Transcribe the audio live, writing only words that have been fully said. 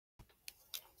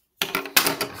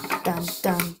Dun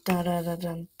dun dun dun dun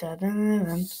dun dun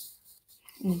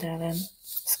dun dun dun.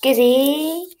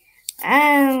 Skizzy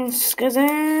and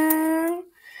Skizzer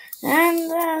and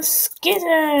the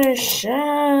Skizzer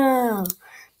Show.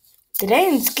 Today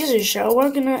in Skizzer Show, we're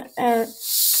gonna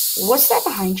what's that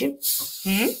behind you?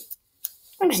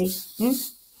 Let me see.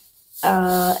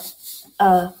 I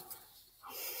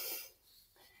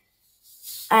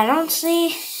don't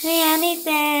see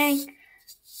anything.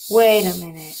 Wait a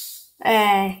minute.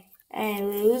 Hey,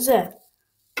 loser.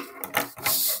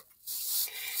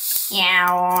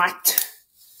 Yeah, what?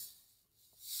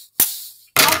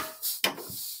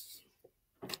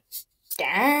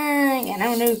 Dang, I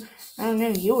don't know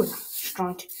you were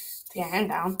strong to get him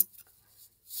down.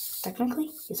 Technically,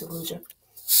 he's a loser.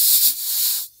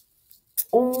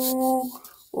 Ooh,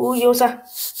 Yosa.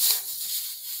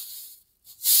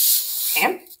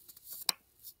 Him?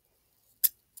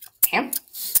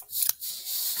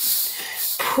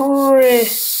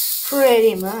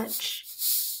 Pretty much.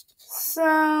 So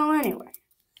anyway,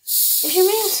 if you're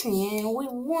missing, we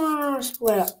were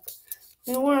split up.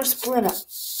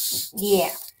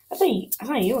 Yeah, I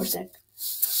thought you were sick.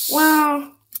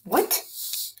 Well, what?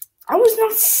 I was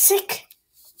not sick.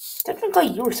 Technically,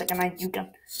 you were sick, and you were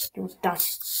done. And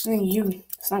then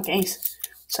it's not case.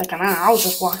 Second, I was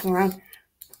just walking around.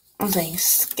 I'm saying,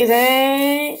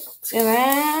 skizzy,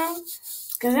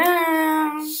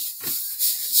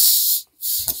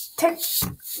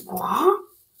 what?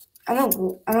 I don't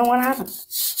know what happened.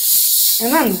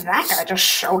 And then that guy just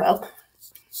showed up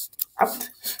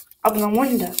in the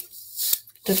window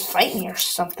to fight me or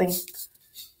something.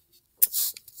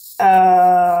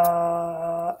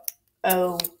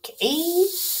 Okay.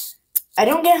 I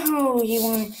don't get how he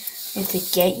wanted to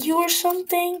get you or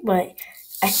something, but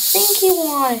I think he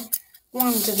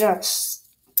wanted to just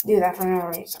do that for no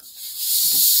reason.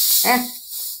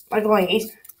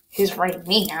 Luckily, he's fighting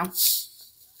me now.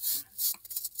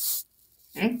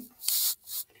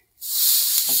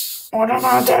 What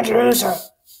about that loser?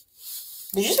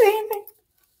 Did you say anything?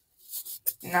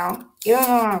 No. You don't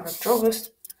know I'm a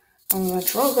ventriloquist.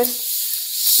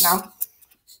 No.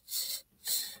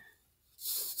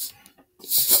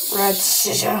 Red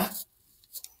scissor.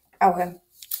 Oh, him.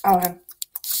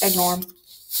 Ignore him.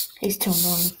 He's too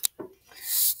annoying.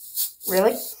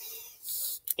 Really?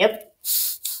 Yep.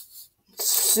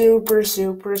 Super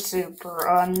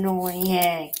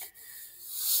annoying.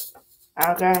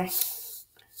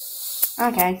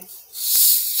 Okay.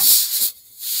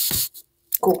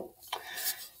 Cool.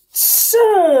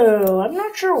 So, I'm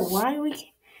not sure why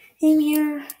we came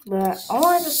here, but all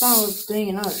I just thought was doing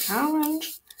another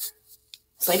challenge.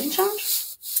 Sleeping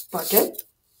challenge? Part 2?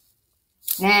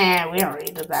 Nah, we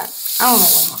already did that. I don't know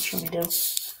what else should we do.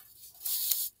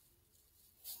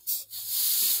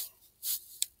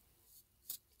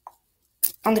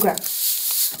 On the ground.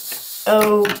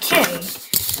 Okay.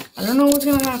 I don't know what's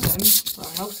gonna happen, but I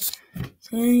hope it's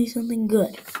gonna be something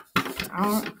good.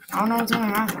 I don't know what's gonna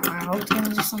happen. I hope it's gonna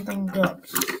be something good.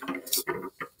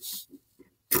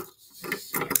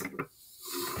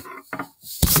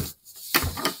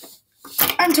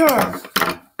 Enter!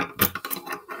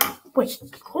 Wait,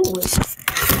 who is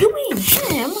you mean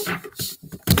him?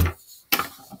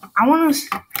 I wanna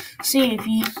see if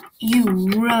you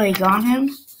really got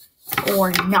him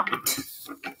or not.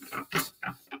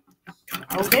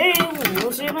 Okay,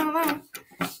 we'll see about that.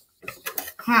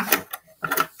 Huh.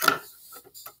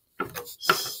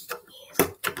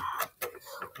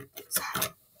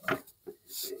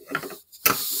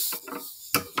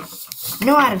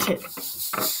 No attitude.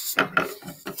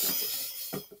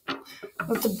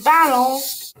 It's a battle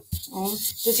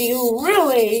to see who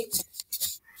really.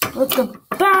 It's a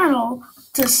battle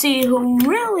to see who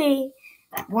really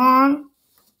won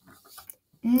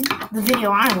the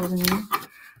video I was in.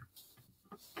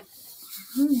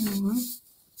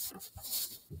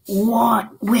 What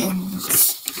wins?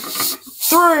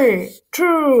 3,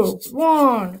 2,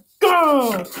 1,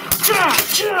 go!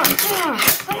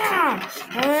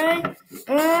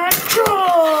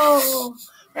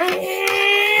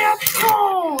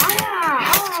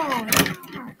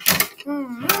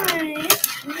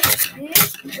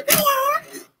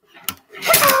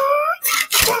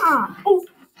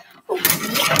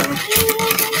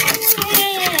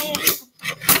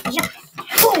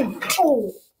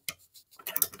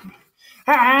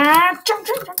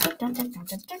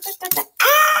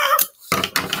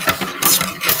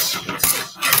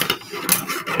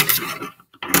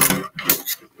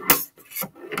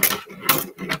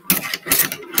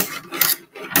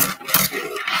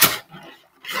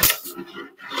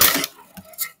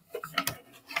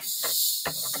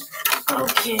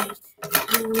 Okay,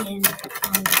 win.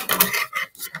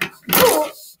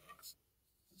 Oh.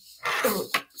 Oh.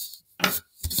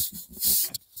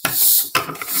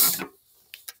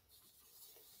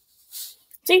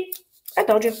 See? I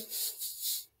told you.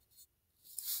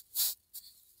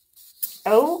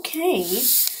 Okay.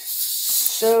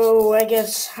 So, I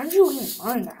guess, how did you even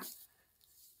learn that?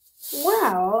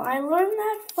 Well, I learned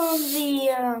that from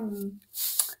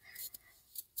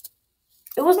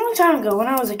it was a long time ago when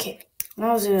I was a kid. When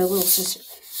I was a little sister.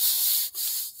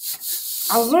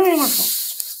 I was learning martial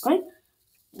arts, right?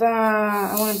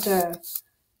 I went to,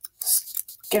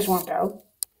 guess one go.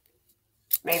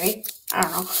 Maybe. I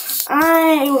don't know.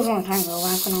 It was a long time ago,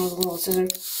 back when I was a little sister.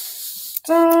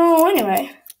 So,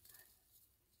 anyway.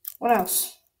 What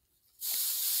else?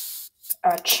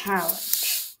 A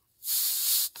challenge.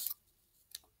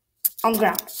 On the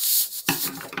ground.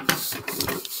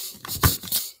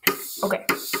 Okay.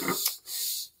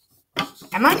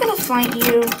 Am I gonna fight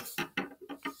you?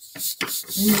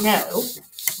 No.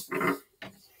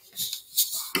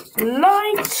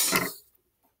 Light.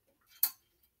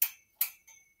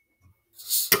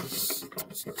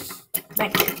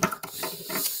 Thank you.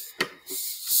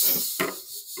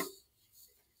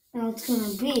 Now it's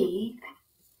gonna be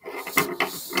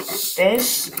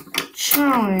this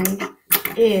challenge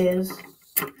is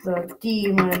the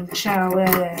demon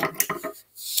challenge.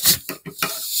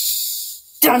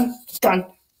 Dun dun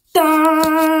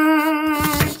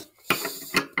dun.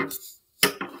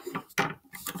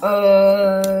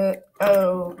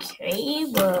 Okay,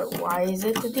 but why is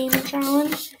it the demon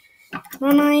challenge?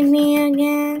 Remind me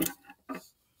again.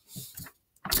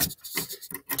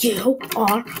 You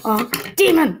are a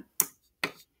demon.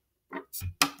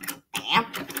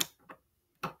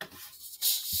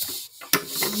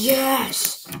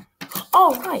 Yes.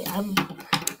 Oh, right. I'm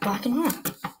black and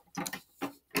white.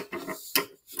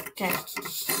 Okay.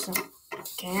 So,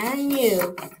 can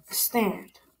you stand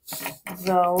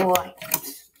the light?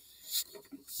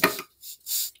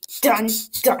 Dun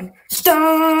dun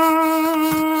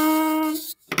dun.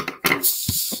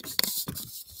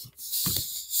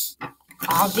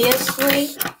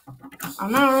 Obviously,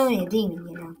 I'm not really a demon,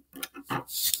 you know.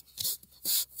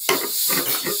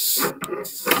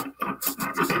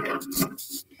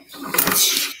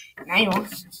 Now you are.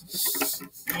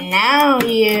 Now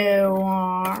you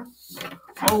are.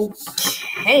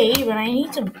 Okay, but I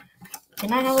need some.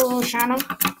 Can I have a little shadow?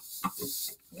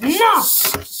 No!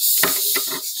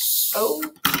 Okay.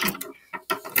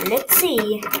 Let's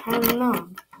see how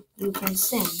long you can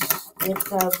stand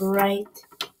with a bright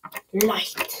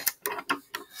light.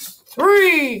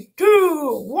 3,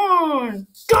 2, 1,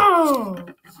 go!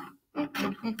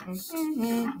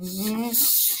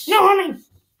 No, honey!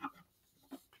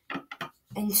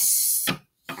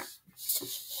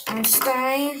 And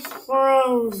stay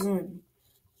frozen.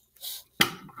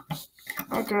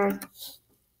 Okay.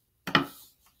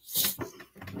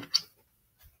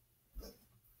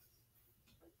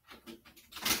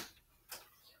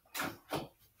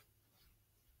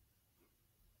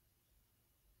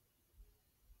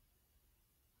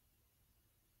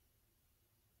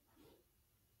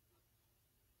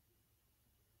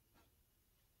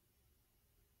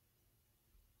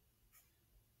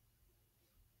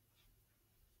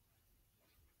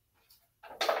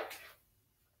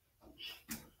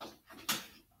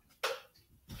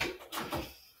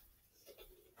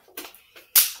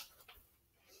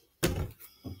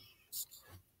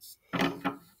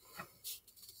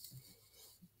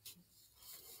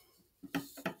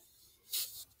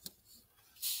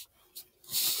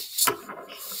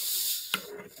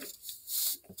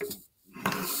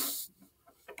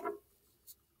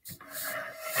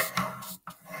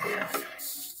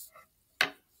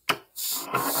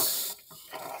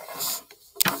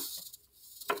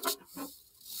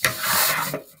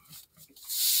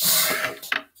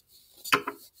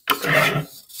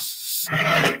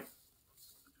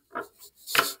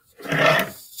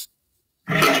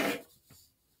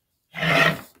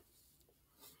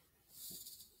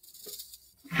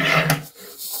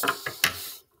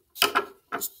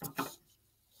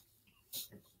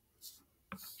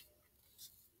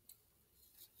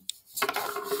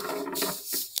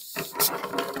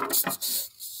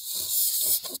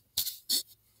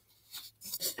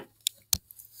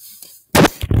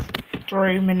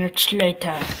 Three minutes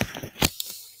later.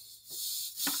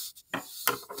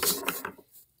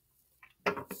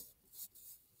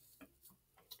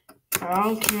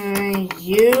 Okay,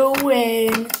 you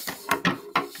win.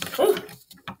 Ooh,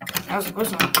 that was a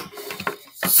close one.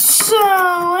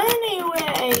 So,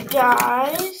 anyway,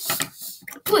 guys,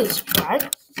 please subscribe,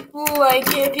 like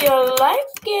if you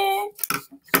like it,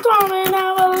 comment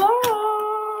down below.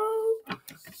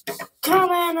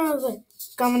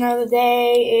 Comment of the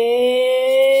day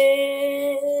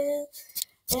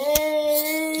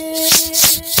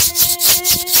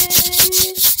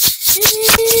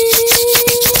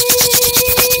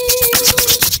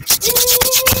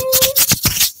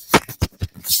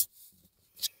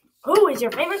who is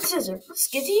your favorite scissor?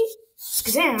 Skizzy,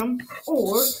 Skazam,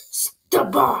 or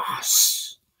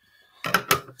Stabosh?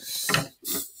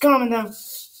 Comment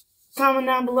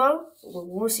down below.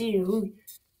 We'll see who.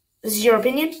 This is your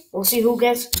opinion. We'll see who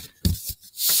gets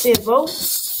to vote.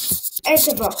 It's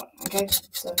a vote. Okay,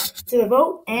 so to the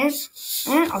vote, and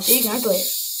I'll see you guys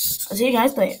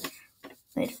later.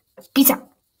 Peace out.